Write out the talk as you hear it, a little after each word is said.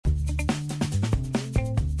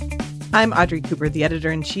I'm Audrey Cooper, the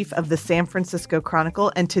editor-in-chief of the San Francisco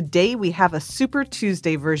Chronicle, and today we have a Super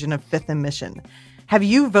Tuesday version of Fifth and Mission. Have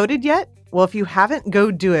you voted yet? Well, if you haven't, go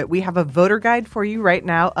do it. We have a voter guide for you right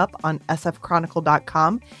now up on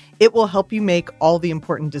sfchronicle.com. It will help you make all the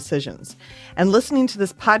important decisions. And listening to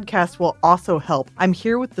this podcast will also help. I'm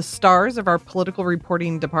here with the stars of our political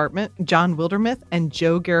reporting department, John Wildermuth and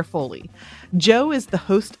Joe Garofoli. Joe is the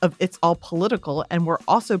host of It's All Political, and we're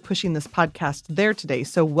also pushing this podcast there today.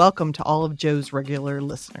 So welcome to all of Joe's regular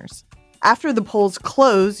listeners. After the polls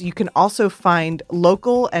close, you can also find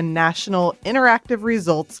local and national interactive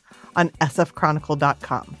results on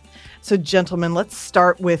sfchronicle.com. So, gentlemen, let's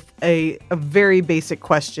start with a very basic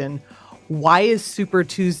question. Why is Super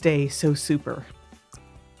Tuesday so super?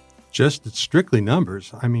 Just it's strictly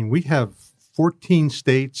numbers. I mean, we have 14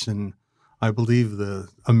 states and I believe the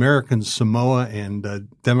American Samoa and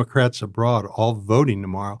Democrats abroad all voting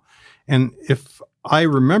tomorrow. And if I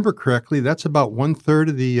remember correctly, that's about 1/3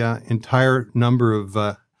 of the entire number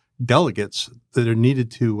of delegates that are needed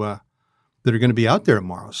to that are going to be out there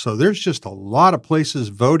tomorrow. So there's just a lot of places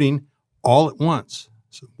voting all at once.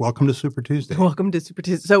 So welcome to Super Tuesday. Welcome to Super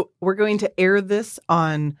Tuesday. So we're going to air this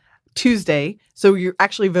on Tuesday. So you're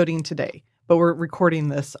actually voting today, but we're recording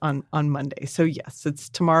this on Monday. So yes, it's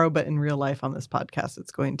tomorrow, but in real life on this podcast,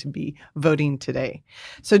 it's going to be voting today.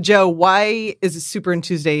 So Joe, why is Super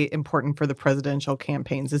Tuesday important for the presidential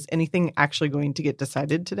campaigns? Is anything actually going to get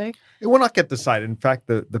decided today? It will not get decided. In fact,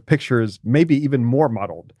 the picture is maybe even more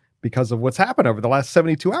muddled because of what's happened over the last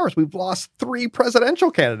 72 hours. We've lost 3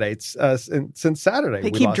 presidential candidates since Saturday.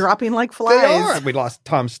 They keep dropping like flies. They are. We lost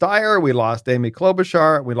Tom Steyer. We lost Amy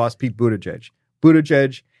Klobuchar. We lost Pete Buttigieg.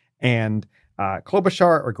 Buttigieg and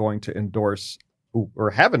Klobuchar are going to endorse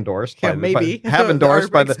or have endorsed have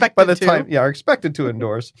endorsed by the time are expected to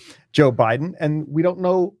endorse Joe Biden, and we don't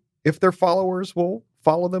know if their followers will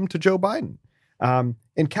follow them to Joe Biden.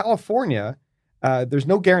 In California, there's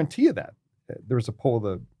no guarantee of that. There was a poll,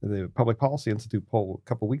 the Public Policy Institute poll a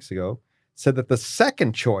couple of weeks ago, said that the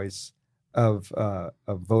second choice of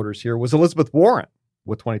voters here was Elizabeth Warren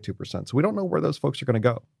with 22%. So we don't know where those folks are going to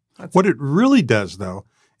go. What it really does, though,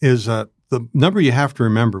 is the number you have to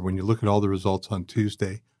remember when you look at all the results on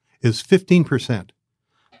Tuesday is 15%,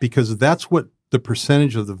 because that's what the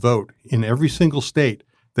percentage of the vote in every single state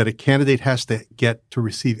that a candidate has to get to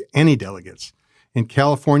receive any delegates. In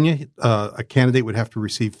California, a candidate would have to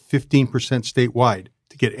receive 15% statewide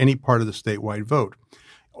to get any part of the statewide vote.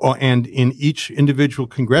 And in each individual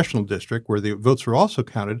congressional district where the votes are also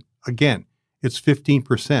counted, again, it's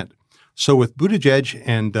 15%. So with Buttigieg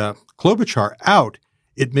and Klobuchar out,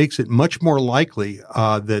 it makes it much more likely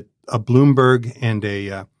that a Bloomberg and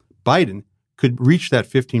a Biden could reach that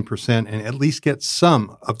 15% and at least get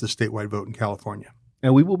some of the statewide vote in California.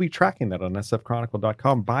 And we will be tracking that on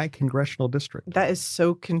sfchronicle.com by congressional district. That is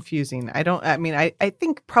so confusing. I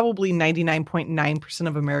think probably 99.9%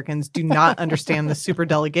 of Americans do not understand the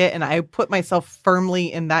superdelegate, and I put myself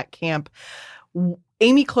firmly in that camp.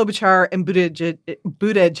 Amy Klobuchar and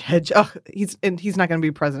Buttigieg. Oh, he's not going to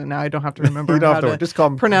be president now. I don't have to remember how to just call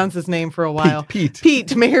him pronounce his name for a while.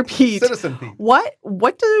 Pete, Mayor Pete, Citizen Pete. What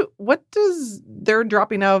does their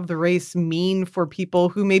dropping out of the race mean for people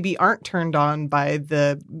who maybe aren't turned on by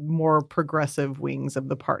the more progressive wings of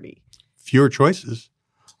the party? Fewer choices.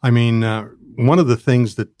 I mean, one of the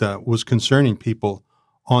things that was concerning people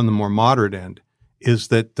on the more moderate end is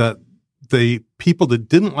that the people that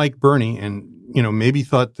didn't like Bernie and maybe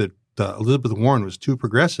thought that Elizabeth Warren was too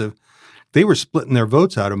progressive, they were splitting their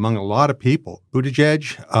votes out among a lot of people.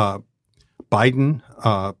 Buttigieg,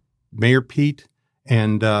 Biden, Mayor Pete,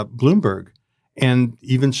 and Bloomberg, and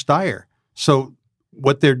even Steyer. So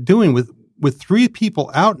what they're doing with 3 people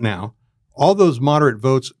out now, all those moderate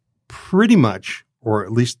votes pretty much, or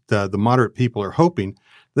at least the moderate people are hoping,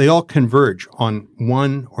 they all converge on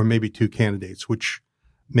 1 or maybe 2 candidates, which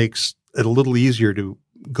makes it a little easier to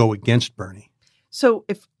go against Bernie. So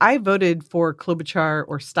if I voted for Klobuchar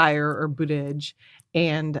or Steyer or Buttigieg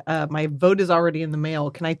and my vote is already in the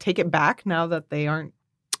mail, can I take it back now that they aren't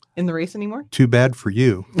in the race anymore? Too bad for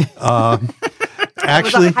you.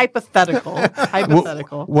 Actually, it was a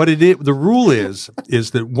hypothetical. What it is, the rule is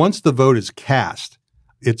that once the vote is cast,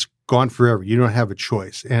 it's gone forever. You don't have a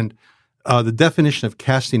choice. And the definition of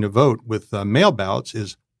casting a vote with mail ballots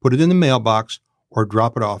is put it in the mailbox or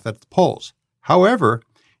drop it off at the polls. However,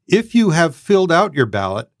 if you have filled out your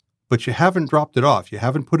ballot, but you haven't dropped it off, you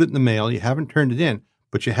haven't put it in the mail, you haven't turned it in,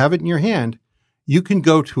 but you have it in your hand, you can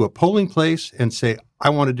go to a polling place and say, I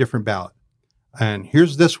want a different ballot. And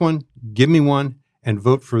here's this one, give me one, and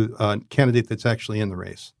vote for a candidate that's actually in the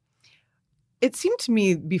race. It seemed to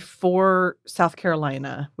me before South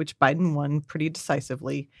Carolina, which Biden won pretty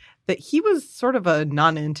decisively, that he was sort of a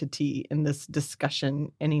non-entity in this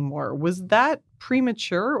discussion anymore. Was that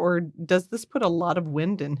premature, or does this put a lot of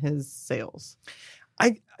wind in his sails?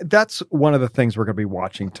 That's one of the things we're going to be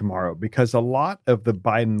watching tomorrow, because a lot of the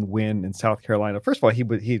Biden win in South Carolina, first of all,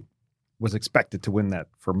 he was expected to win that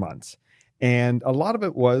for months. And a lot of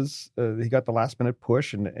it was he got the last minute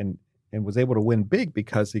push and was able to win big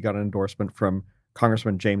because he got an endorsement from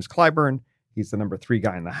Congressman James Clyburn. He's the number 3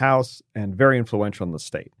 guy in the House and very influential in the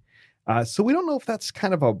state. So we don't know if that's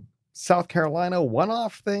kind of a South Carolina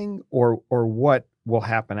one-off thing or what will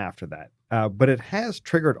happen after that. But it has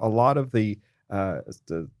triggered a lot of the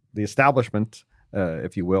establishment,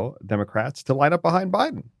 if you will, Democrats, to line up behind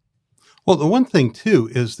Biden. Well, the one thing, too,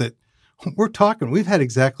 is that we've had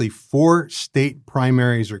exactly 4 state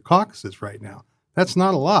primaries or caucuses right now. That's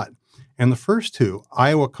not a lot. And the first 2,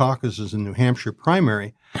 Iowa caucuses and New Hampshire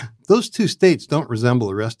primary, those 2 states don't resemble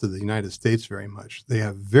the rest of the United States very much. They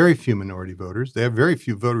have very few minority voters. They have very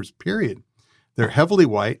few voters, period. They're heavily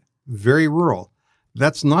white, very rural.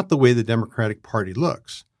 That's not the way the Democratic Party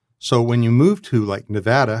looks. So when you move to like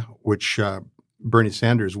Nevada, which Bernie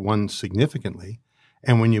Sanders won significantly,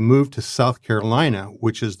 and when you move to South Carolina,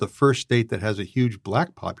 which is the first state that has a huge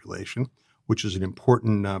black population, which is an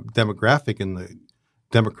important demographic in the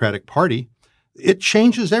Democratic Party, it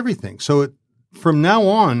changes everything. So from now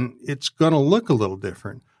on, it's going to look a little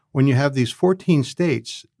different. When you have these 14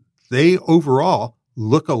 states, they overall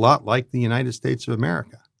look a lot like the United States of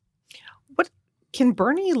America. Can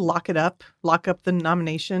Bernie lock up the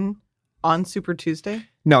nomination on Super Tuesday?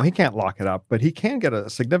 No, he can't lock it up, but he can get a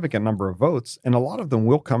significant number of votes, and a lot of them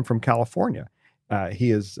will come from California.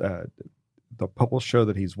 The polls show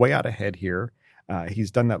that he's way out ahead here.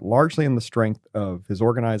 He's done that largely in the strength of his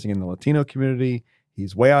organizing in the Latino community.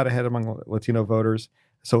 He's way out ahead among Latino voters.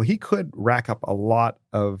 So he could rack up a lot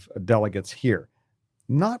of delegates here.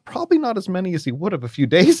 Probably not as many as he would have a few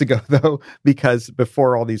days ago, though, because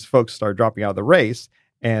before all these folks start dropping out of the race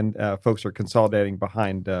and folks are consolidating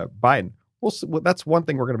behind Biden. That's one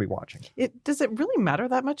thing we're going to be watching. Does it really matter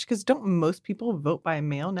that much? Because don't most people vote by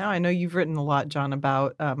mail now? I know you've written a lot, John,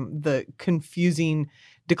 about the confusing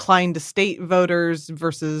decline to state voters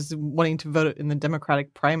versus wanting to vote in the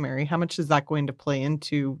Democratic primary. How much is that going to play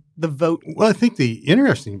into the vote? Well, I think the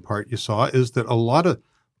interesting part you saw is that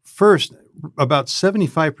about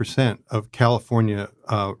 75% of California,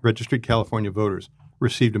 registered California voters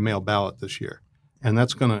received a mail ballot this year. And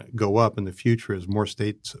that's going to go up in the future as more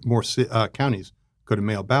counties go to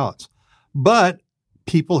mail ballots. But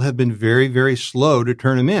people have been very, very slow to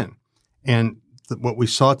turn them in. And what we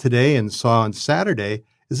saw today and saw on Saturday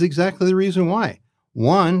is exactly the reason why.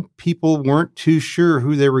 One, people weren't too sure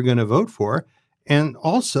who they were going to vote for. And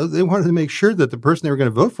also, they wanted to make sure that the person they were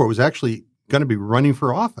going to vote for was actually going to be running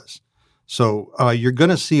for office. So you're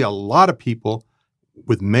going to see a lot of people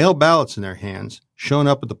with mail ballots in their hands showing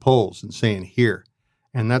up at the polls and saying, here.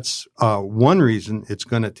 And that's one reason it's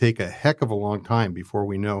going to take a heck of a long time before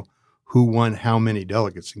we know who won how many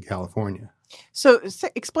delegates in California. So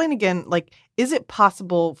explain again, is it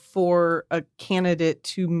possible for a candidate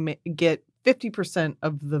to get 50%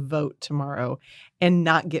 of the vote tomorrow and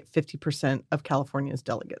not get 50% of California's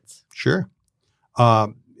delegates? Sure.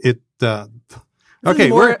 Okay,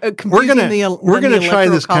 we're gonna try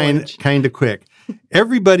this kind of quick.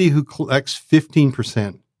 Everybody who collects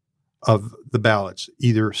 15% of the ballots,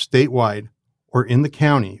 either statewide or in the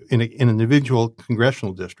county, in an individual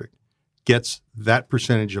congressional district, gets that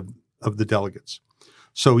percentage of the delegates.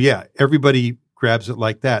 So yeah, everybody grabs it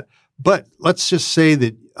like that. But let's just say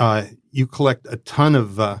that you collect a ton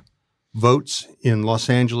of votes in Los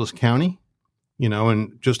Angeles County,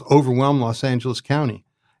 and just overwhelm Los Angeles County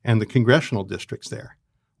and the congressional districts there.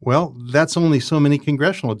 Well, that's only so many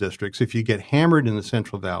congressional districts. If you get hammered in the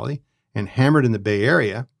Central Valley and hammered in the Bay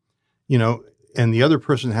Area, and the other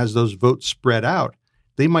person has those votes spread out,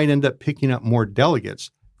 they might end up picking up more delegates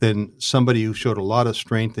than somebody who showed a lot of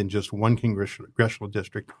strength in just one congressional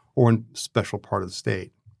district or in a special part of the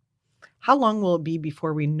state. How long will it be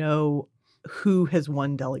before we know who has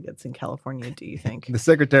won delegates in California, do you think? The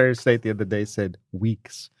Secretary of State the other day said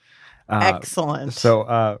weeks. Excellent.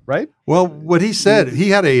 So, right? Well, what he said, he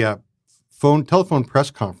had a telephone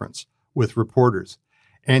press conference with reporters,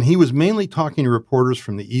 and he was mainly talking to reporters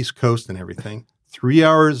from the East Coast and everything, 3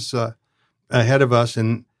 hours ahead of us.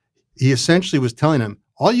 And he essentially was telling them,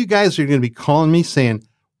 all you guys are going to be calling me saying,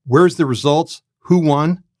 where's the results? Who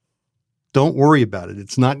won? Don't worry about it.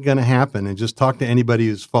 It's not going to happen. And just talk to anybody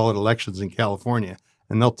who's followed elections in California,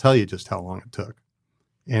 and they'll tell you just how long it took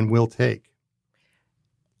and will take.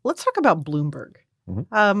 Let's talk about Bloomberg.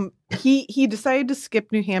 Mm-hmm. He decided to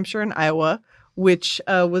skip New Hampshire and Iowa, which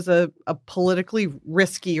was a politically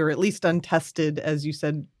risky, or at least untested, as you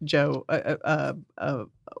said, Joe, a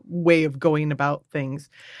way of going about things.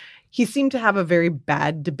 He seemed to have a very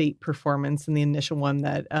bad debate performance in the initial one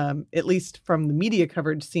that, at least from the media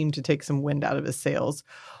coverage, seemed to take some wind out of his sails.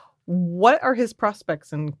 What are his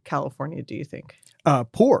prospects in California, do you think?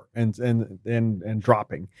 Poor and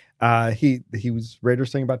dropping. He was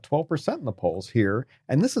registering about 12% in the polls here,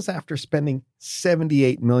 and this is after spending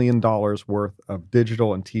 $78 million worth of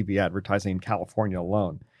digital and TV advertising in California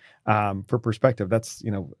alone. For perspective, that's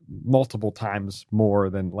multiple times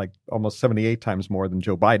more than, like almost 78 times more than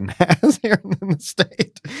Joe Biden has here in the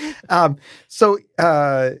state.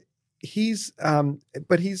 He's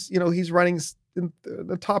running in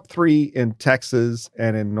the top 3 in Texas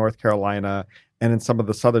and in North Carolina and in some of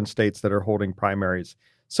the southern states that are holding primaries.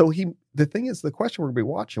 So the thing is, the question what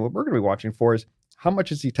we're going to be watching for is how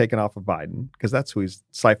much is he taken off of Biden, because that's who he's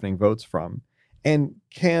siphoning votes from. And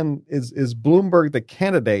is Bloomberg the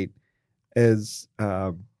candidate as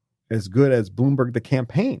good as Bloomberg the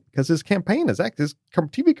campaign? Because his campaign his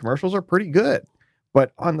TV commercials are pretty good,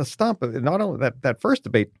 but on the stump, not only that first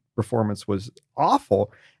debate performance was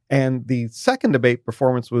awful, and the second debate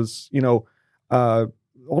performance was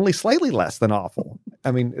only slightly less than awful.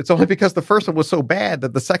 I mean, it's only because the first one was so bad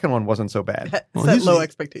that the second one wasn't so bad. Set low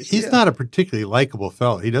expectations. He's not a particularly likable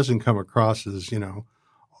fellow. He doesn't come across as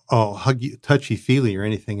huggy, touchy-feely or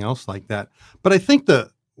anything else like that. But I think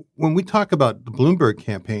when we talk about the Bloomberg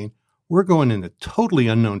campaign, we're going into totally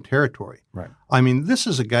unknown territory. Right. I mean, this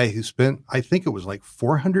is a guy who spent, I think it was like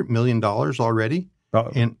 $400 million already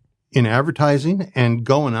in advertising and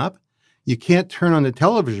going up. You can't turn on the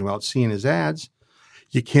television without seeing his ads.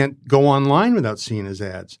 You can't go online without seeing his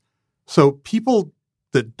ads. So people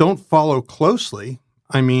that don't follow closely,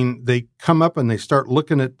 I mean, they come up and they start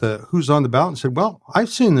looking at who's on the ballot and said, well, I've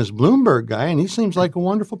seen this Bloomberg guy and he seems like a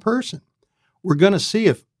wonderful person. We're going to see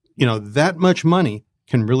if, that much money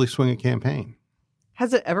can really swing a campaign.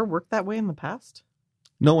 Has it ever worked that way in the past?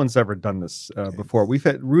 No one's ever done this before. We've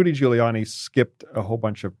had Rudy Giuliani skipped a whole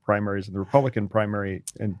bunch of primaries in the Republican primary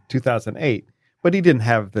in 2008, but he didn't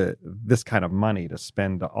have this kind of money to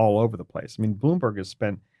spend all over the place. I mean, Bloomberg has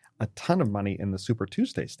spent a ton of money in the Super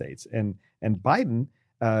Tuesday states, and Biden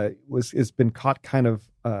has been caught kind of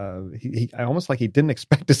he almost like he didn't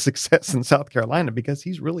expect a success in South Carolina because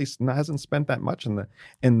he's really hasn't spent that much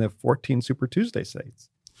in the 14 Super Tuesday states.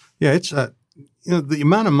 Yeah, it's the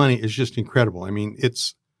amount of money is just incredible. I mean,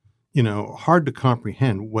 it's hard to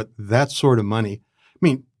comprehend what that sort of money. I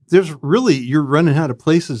mean, you're running out of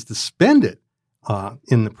places to spend it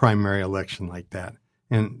in the primary election like that,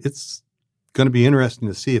 and it's going to be interesting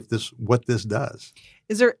to see what this does.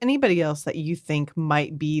 Is there anybody else that you think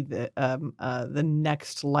might be the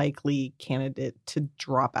next likely candidate to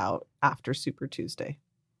drop out after Super Tuesday?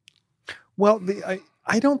 Well,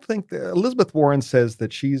 I don't think Elizabeth Warren says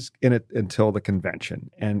that she's in it until the convention.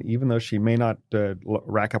 And even though she may not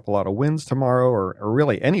rack up a lot of wins tomorrow or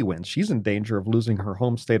really any wins, she's in danger of losing her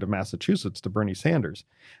home state of Massachusetts to Bernie Sanders.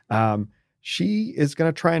 She is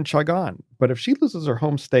going to try and chug on. But if she loses her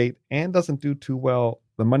home state and doesn't do too well,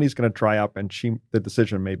 the money's going to dry up and the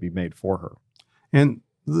decision may be made for her. And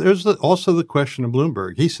there's also the question of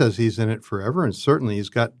Bloomberg. He says he's in it forever, and certainly he's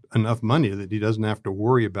got enough money that he doesn't have to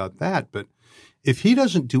worry about that. But if he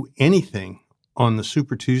doesn't do anything on the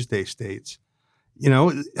Super Tuesday states,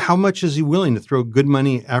 how much is he willing to throw good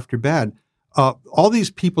money after bad? All these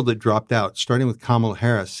people that dropped out, starting with Kamala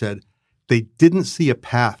Harris, said they didn't see a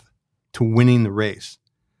path to winning the race.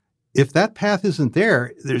 If that path isn't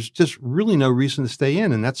there, there's just really no reason to stay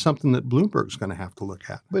in, and that's something that Bloomberg's going to have to look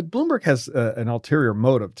at. But Bloomberg has an ulterior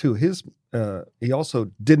motive, too. He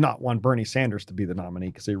also did not want Bernie Sanders to be the nominee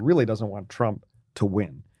because he really doesn't want Trump to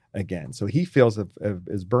win again. So he feels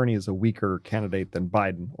as Bernie is a weaker candidate than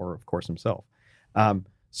Biden or, of course, himself.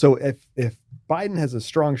 So if Biden has a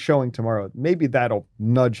strong showing tomorrow, maybe that'll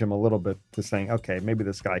nudge him a little bit to saying, okay, maybe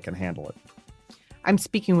this guy can handle it. I'm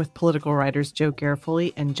speaking with political writers Joe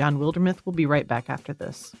Garofoli and John Wildermuth. We'll be right back after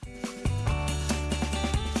this.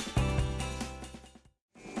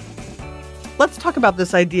 Let's talk about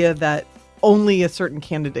this idea that only a certain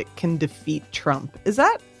candidate can defeat Trump. Is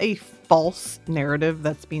that a false narrative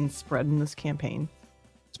that's being spread in this campaign?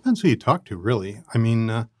 Depends who you talk to, really. I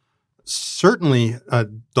mean, certainly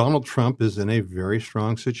Donald Trump is in a very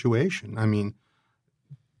strong situation. I mean,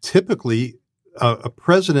 typically a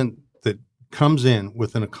president that comes in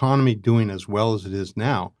with an economy doing as well as it is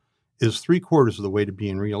now is 3/4 of the way to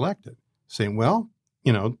being reelected. Saying, well,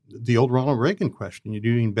 the old Ronald Reagan question. You're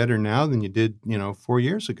doing better now than you did, 4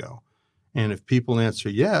 years ago. And if people answer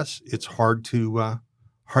yes, it's hard to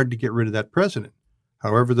get rid of that president.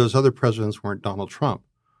 However, those other presidents weren't Donald Trump,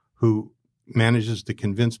 who manages to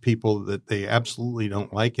convince people that they absolutely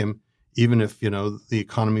don't like him, even if, the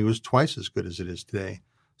economy was twice as good as it is today.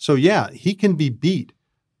 So, yeah, he can be beat,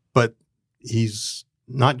 but he's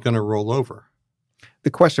not going to roll over. The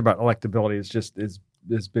question about electability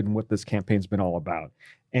has been what this campaign's been all about.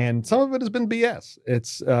 And some of it has been BS.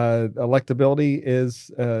 It's electability is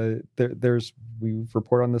we've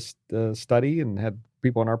reported on this study and had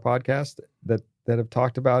people on our podcast that have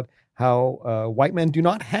talked about how white men do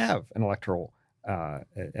not have an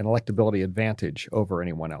electability advantage over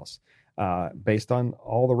anyone else based on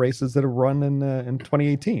all the races that have run in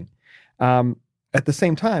 2018. At the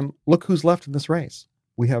same time, look who's left in this race.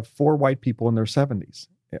 We have 4 white people in their 70s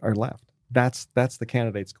are left. That's the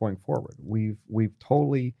candidates going forward. We've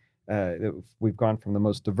totally we've gone from the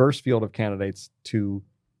most diverse field of candidates to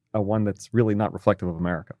one that's really not reflective of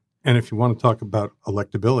America. And if you want to talk about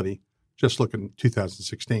electability, just look at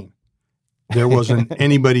 2016. There wasn't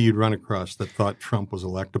anybody you'd run across that thought Trump was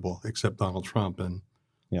electable except Donald Trump, and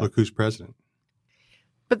look who's president.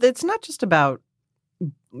 But it's not just about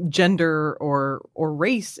gender or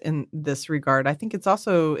race in this regard. I think it's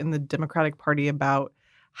also in the Democratic Party about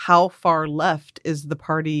how far left is the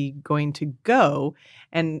party going to go,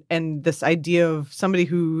 and this idea of somebody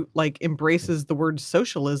who embraces the word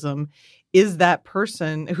socialism is that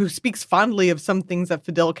person who speaks fondly of some things that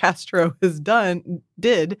Fidel Castro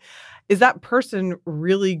did. Is that person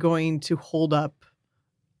really going to hold up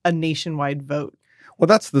a nationwide vote? Well,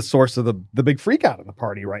 that's the source of the big freak out in the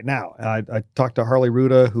party right now. I talked to Harley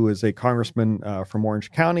Ruda, who is a congressman from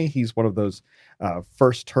Orange County. He's one of those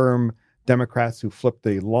first-term Democrats who flipped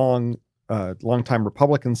a long-time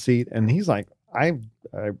Republican seat, and he's like,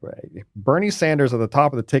 Bernie Sanders at the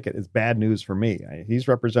top of the ticket is bad news for me. He's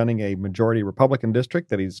representing a majority Republican district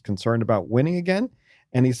that he's concerned about winning again,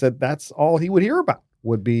 and he said that's all he would hear about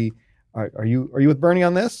would be, are you with Bernie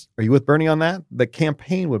on this? Are you with Bernie on that? The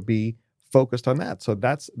campaign would be focused on that. So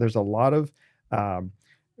there's a lot of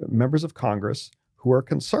members of Congress who are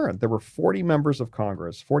concerned. There were 40 members of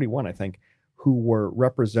Congress, 41 I think, who were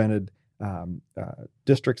represented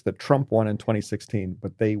districts that Trump won in 2016,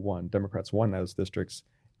 but Democrats won those districts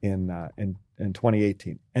in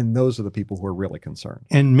 2018. And those are the people who are really concerned.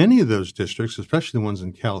 And many of those districts, especially the ones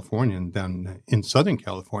in California and down in Southern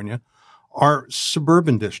California, are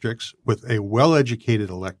suburban districts with a well-educated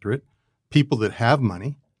electorate, people that have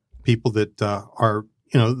money, people that are,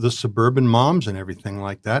 the suburban moms and everything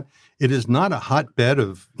like that. It is not a hotbed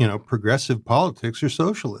of, progressive politics or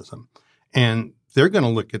socialism. And they're going to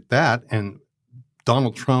look at that, and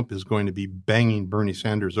Donald Trump is going to be banging Bernie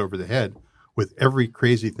Sanders over the head with every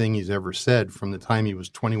crazy thing he's ever said from the time he was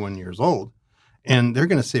 21 years old. And they're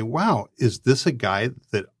going to say, wow, is this a guy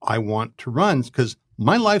that I want to run? Because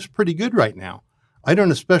my life's pretty good right now. I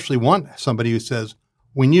don't especially want somebody who says,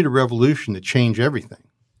 we need a revolution to change everything.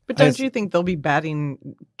 But don't you think they'll be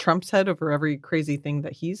batting Trump's head over every crazy thing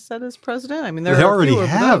that he's said as president? I mean, they already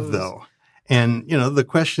have, though. And, the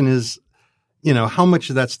question is, how much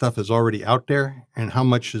of that stuff is already out there and how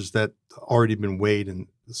much has that already been weighed and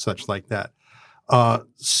such like that?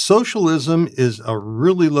 Socialism is a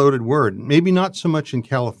really loaded word, maybe not so much in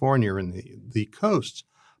California or in the coasts,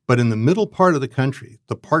 but in the middle part of the country,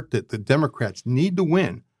 the part that the Democrats need to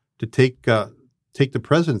win to take the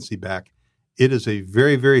presidency back. It is a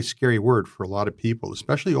very, very scary word for a lot of people,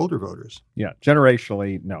 especially older voters. Yeah,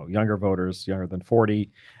 generationally, no. Younger voters, younger than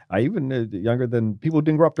 40, even younger than people who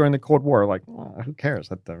didn't grow up during the Cold War, who cares?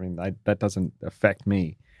 That doesn't affect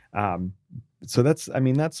me. So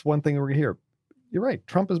that's one thing we're going to hear. You're right.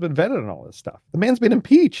 Trump has been vetted on all this stuff. The man's been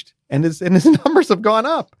impeached, and his numbers have gone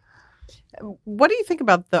up. What do you think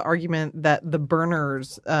about the argument that the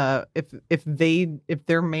Burners, if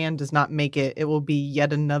their man does not make it, it will be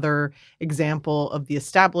yet another example of the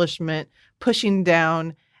establishment pushing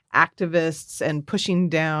down activists and pushing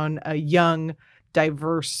down a young,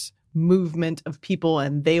 diverse movement of people,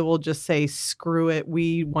 and they will just say, screw it,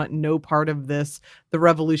 we want no part of this. The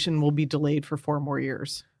revolution will be delayed for 4 more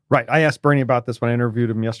years. Right. I asked Bernie about this when I interviewed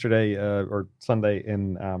him yesterday or Sunday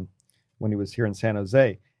when he was here in San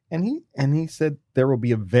Jose. And he said there will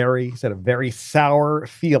be a very sour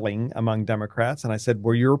feeling among Democrats. And I said,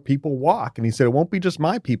 where your people walk. And he said, it won't be just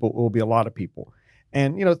my people. It will be a lot of people.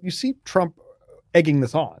 And, you see Trump egging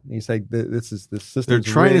this on. He said, this system. They're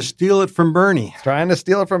trying to steal it from Bernie. Trying to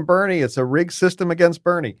steal it from Bernie. It's a rigged system against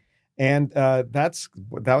Bernie. And that's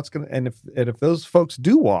going to, and if those folks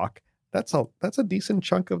do walk, that's a decent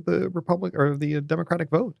chunk of the Republic or the Democratic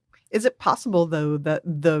vote. Is it possible, though, that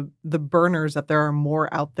the burners, that there are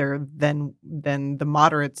more out there than the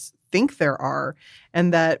moderates think there are,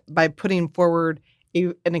 and that by putting forward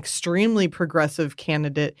an extremely progressive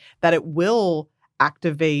candidate, that it will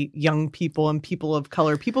activate young people and people of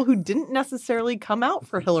color, people who didn't necessarily come out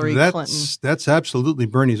for Hillary Clinton? That's absolutely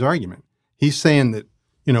Bernie's argument. He's saying that,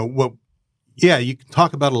 you can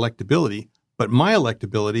talk about electability, but my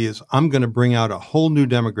electability is I'm going to bring out a whole new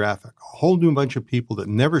demographic, a whole new bunch of people that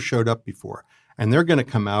never showed up before. And they're going to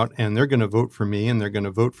come out and they're going to vote for me and they're going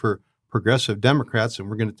to vote for progressive Democrats and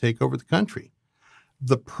we're going to take over the country.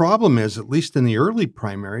 The problem is, at least in the early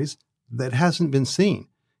primaries, that hasn't been seen.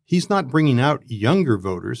 He's not bringing out younger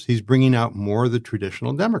voters. He's bringing out more of the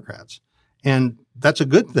traditional Democrats. And that's a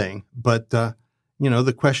good thing. But,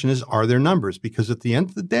 the question is, are there numbers? Because at the end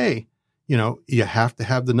of the day, you have to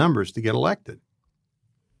have the numbers to get elected.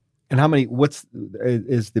 And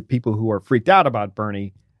is the people who are freaked out about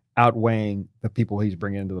Bernie outweighing the people he's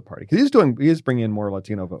bringing into the party? Because he is bringing in more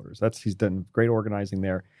Latino voters. He's done great organizing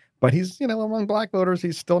there. But he's, among black voters,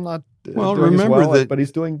 he's still not doing remember as well, that, but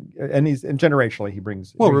he's doing, and generationally he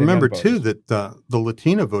brings. Well, remember too that the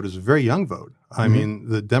Latino vote is a very young vote. I mean,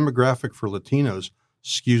 the demographic for Latinos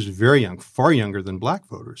skews very young, far younger than black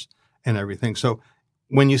voters and everything. So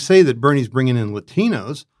when you say that Bernie's bringing in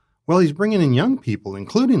Latinos, well, he's bringing in young people,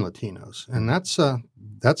 including Latinos, and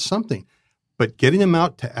that's something. But getting them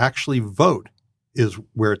out to actually vote is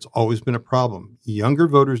where it's always been a problem. Younger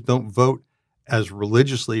voters don't vote as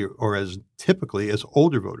religiously or as typically as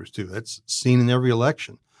older voters do. That's seen in every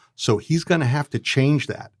election. So he's going to have to change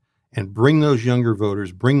that and bring those younger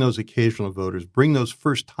voters, bring those occasional voters, bring those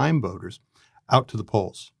first-time voters out to the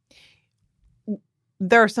polls.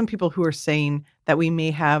 There are some people who are saying that we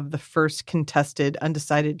may have the first contested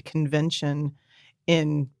undecided convention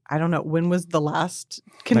in, I don't know, when was the last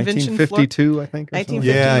convention? 1952, I think.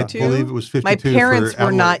 1952? Yeah, I believe it was 52. My parents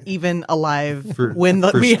were not even alive when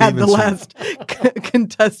we had the last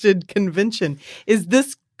contested convention. Is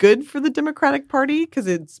this good for the Democratic Party because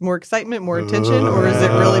it's more excitement, more attention, or is it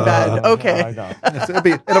really bad? Okay.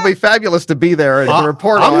 It'll be fabulous to be there and to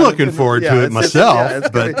report on it. I'm looking forward to it myself. It's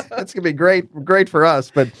going to be great for us.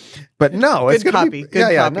 But no, it's going to be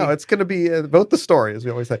no, it's going to be vote the story, as we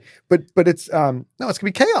always say. But it's it's going to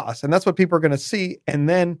be chaos, and that's what people are going to see. And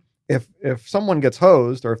then if someone gets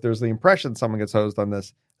hosed, or if there's the impression someone gets hosed on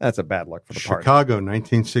this, that's a bad look for the party. Chicago,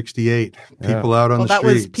 1968. People out on the streets. That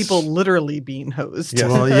was people literally being hosed. Yes.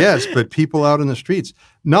 Well, yes, but people out in the streets.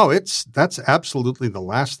 No, that's absolutely the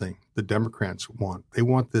last thing the Democrats want. They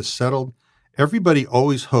want this settled. Everybody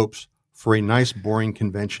always hopes for a nice, boring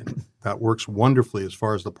convention. That works wonderfully as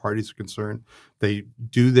far as the parties are concerned. They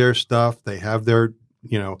do their stuff. They have their,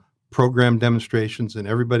 program demonstrations, and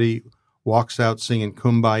everybody walks out singing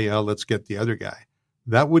Kumbaya, let's get the other guy.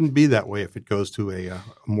 That wouldn't be that way if it goes to a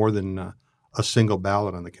more than a single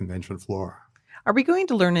ballot on the convention floor. Are we going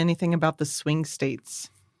to learn anything about the swing states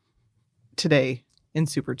today in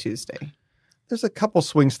Super Tuesday? There's a couple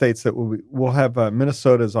swing states that we'll have.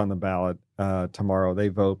 Minnesota's on the ballot tomorrow. They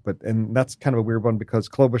vote, and that's kind of a weird one because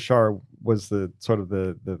Klobuchar was the sort of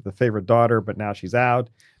the favorite daughter, but now she's out.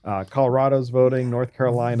 Colorado's voting, North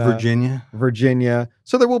Carolina, Virginia.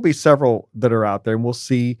 So there will be several that are out there, and we'll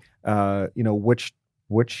see,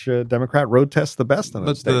 which Democrat road tests the best in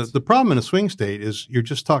those states. But the problem in a swing state is you're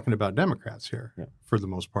just talking about Democrats here for the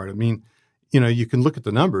most part. I mean, you can look at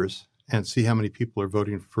the numbers and see how many people are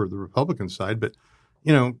voting for the Republican side, but,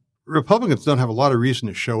 Republicans don't have a lot of reason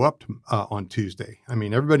to show up on Tuesday. I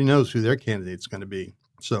mean, everybody knows who their candidate's going to be.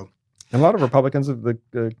 So, and a lot of Republicans of the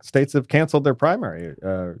states have canceled their primary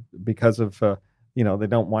because of, they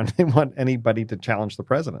don't want anybody to challenge the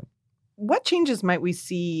president. What changes might we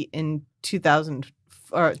see in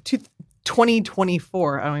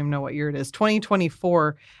 2024? I don't even know what year it is.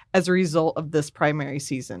 2024 as a result of this primary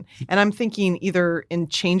season. And I'm thinking either in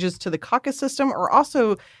changes to the caucus system or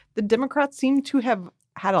also the Democrats seem to have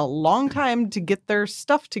had a long time to get their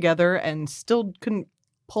stuff together and still couldn't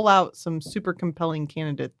pull out some super compelling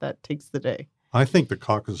candidate that takes the day. I think the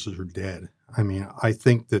caucuses are dead. I mean, I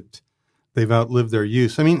think that they've outlived their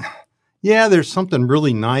use. I mean, yeah, there's something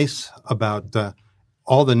really nice about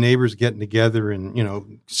all the neighbors getting together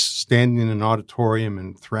and, standing in an auditorium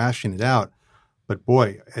and thrashing it out. But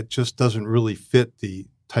boy, it just doesn't really fit the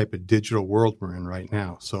type of digital world we're in right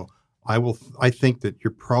now. So I think that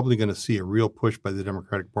you're probably going to see a real push by the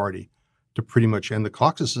Democratic Party to pretty much end the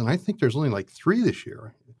caucuses. And I think there's only like 3 this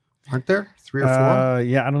year. Aren't there 3 or 4?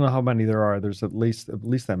 Yeah, I don't know how many there are. There's at least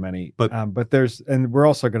that many. But there's, and we're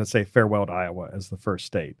also going to say farewell to Iowa as the first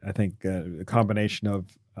state. I think a combination of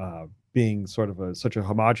being sort of such a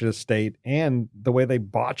homogenous state, and the way they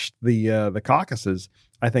botched the caucuses,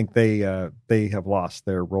 I think they have lost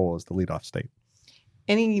their role as the leadoff state.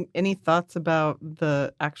 Any thoughts about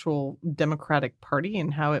the actual Democratic Party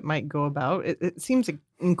and how it might go about? It seems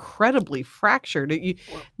incredibly fractured.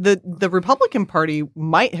 The Republican Party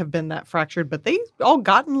might have been that fractured, but they all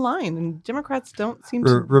got in line, and Democrats don't seem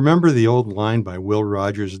to. Remember the old line by Will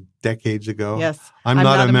Rogers decades ago? Yes. I'm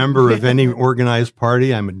not a member of any organized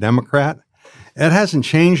party. I'm a Democrat. It hasn't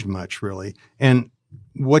changed much, really. And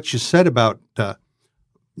what you said about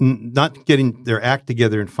not getting their act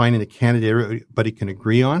together and finding a candidate everybody can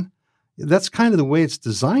agree on, that's kind of the way it's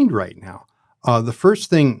designed right now. The first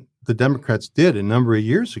thing the Democrats did a number of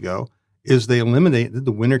years ago is they eliminated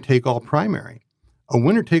the winner-take-all primary. A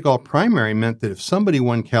winner-take-all primary meant that if somebody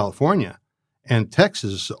won California and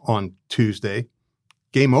Texas on Tuesday,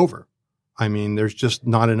 game over. I mean, there's just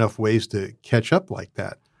not enough ways to catch up like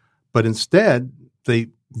that. But instead, they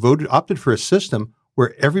opted for a system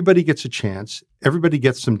where everybody gets a chance, everybody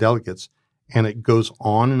gets some delegates, and it goes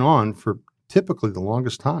on and on for typically the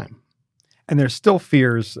longest time. And there's still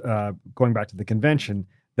fears, going back to the convention,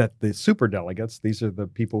 that the superdelegates, these are the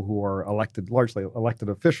people who are largely elected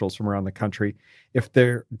officials from around the country, if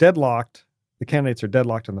they're deadlocked, the candidates are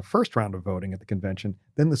deadlocked in the first round of voting at the convention,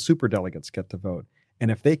 then the superdelegates get to vote. And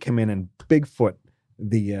if they come in and Bigfoot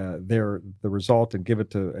the result and give it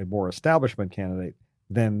to a more establishment candidate,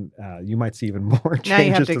 then you might see even more changes. Now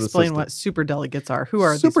you have to the explain system. what superdelegates are. Who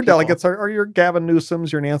are these superdelegates? Are your Gavin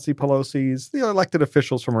Newsoms, your Nancy Pelosi's, the elected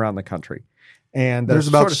officials from around the country. And there's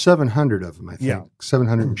about 700 of them, I think. Yeah.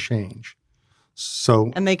 700 and change. So,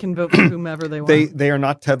 and they can vote for whomever they want. They are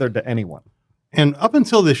not tethered to anyone. And up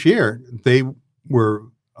until this year, they were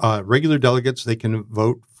regular delegates. They could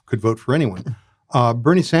vote for anyone.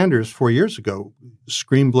 Bernie Sanders 4 years ago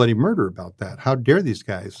screamed bloody murder about that. How dare these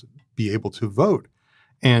guys be able to vote?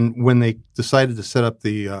 And when they decided to set up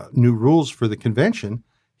the new rules for the convention,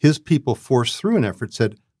 his people forced through an effort,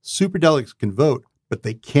 said superdelegates can vote, but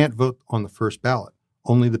they can't vote on the first ballot.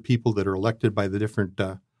 Only the people that are elected by the different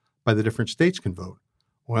states can vote.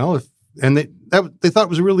 Well, they thought it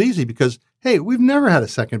was real easy because, hey, we've never had a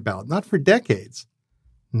second ballot, not for decades.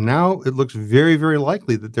 Now it looks very, very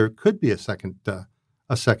likely that there could be a second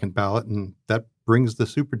ballot, and that brings the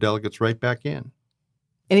superdelegates right back in.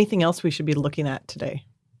 Anything else we should be looking at today?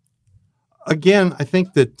 Again, I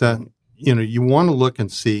think that you want to look and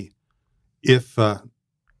see if the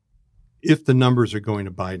numbers are going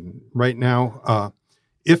to Biden right now.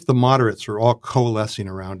 If the moderates are all coalescing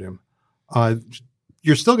around him,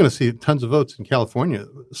 you're still going to see tons of votes in California,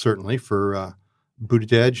 certainly for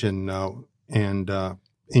Buttigieg and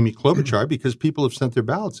Amy Klobuchar, because people have sent their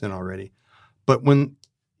ballots in already. But what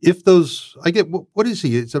is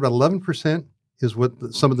he? It's about 11% is what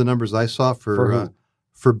some of the numbers I saw for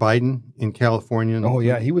Biden in California. Oh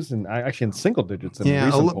yeah, he was actually in single digits. In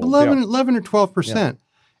 11 or 12%. Yeah.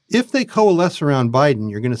 If they coalesce around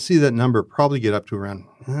Biden, you're going to see that number probably get up to around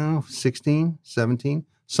 16, 17,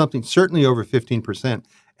 something, certainly over 15%.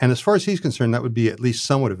 And as far as he's concerned, that would be at least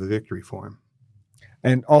somewhat of a victory for him.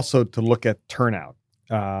 And also to look at turnout.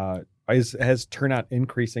 Has turnout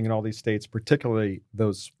increasing in all these states, particularly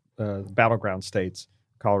those battleground states,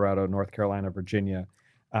 Colorado, North Carolina, Virginia?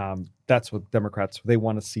 That's what Democrats, they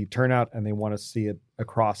want to see turnout, and they want to see it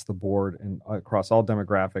across the board and across all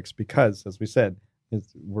demographics because, as we said,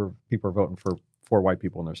 people are voting for 4 white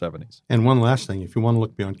people in their 70s. And one last thing, if you want to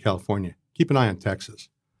look beyond California, keep an eye on Texas,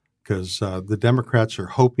 because the Democrats are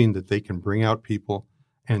hoping that they can bring out people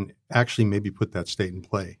and actually maybe put that state in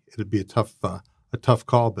play. It'd be a tough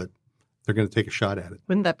call, but they're going to take a shot at it.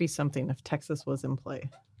 Wouldn't that be something if Texas was in play?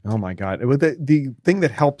 Oh, my God. The thing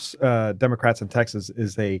that helps Democrats in Texas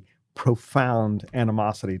is a profound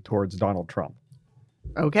animosity towards Donald Trump.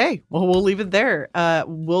 Okay. Well, we'll leave it there.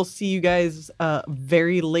 We'll see you guys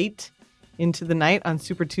very late into the night on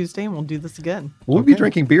Super Tuesday, and we'll do this again. Will we be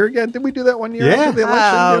drinking beer again? Did we do that one year after the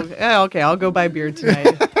election? Okay. I'll go buy beer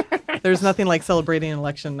tonight. There's nothing like celebrating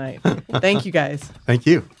election night. Thank you, guys. Thank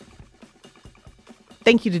you.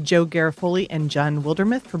 Thank you to Joe Garofoli and John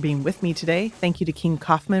Wildermuth for being with me today. Thank you to King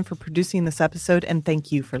Kaufman for producing this episode, and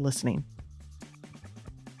thank you for listening.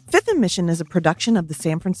 Fifth and Mission is a production of the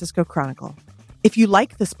San Francisco Chronicle. If you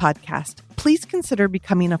like this podcast, please consider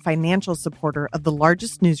becoming a financial supporter of the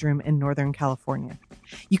largest newsroom in Northern California.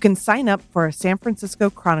 You can sign up for a San Francisco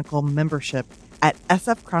Chronicle membership at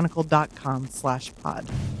sfchronicle.com/pod.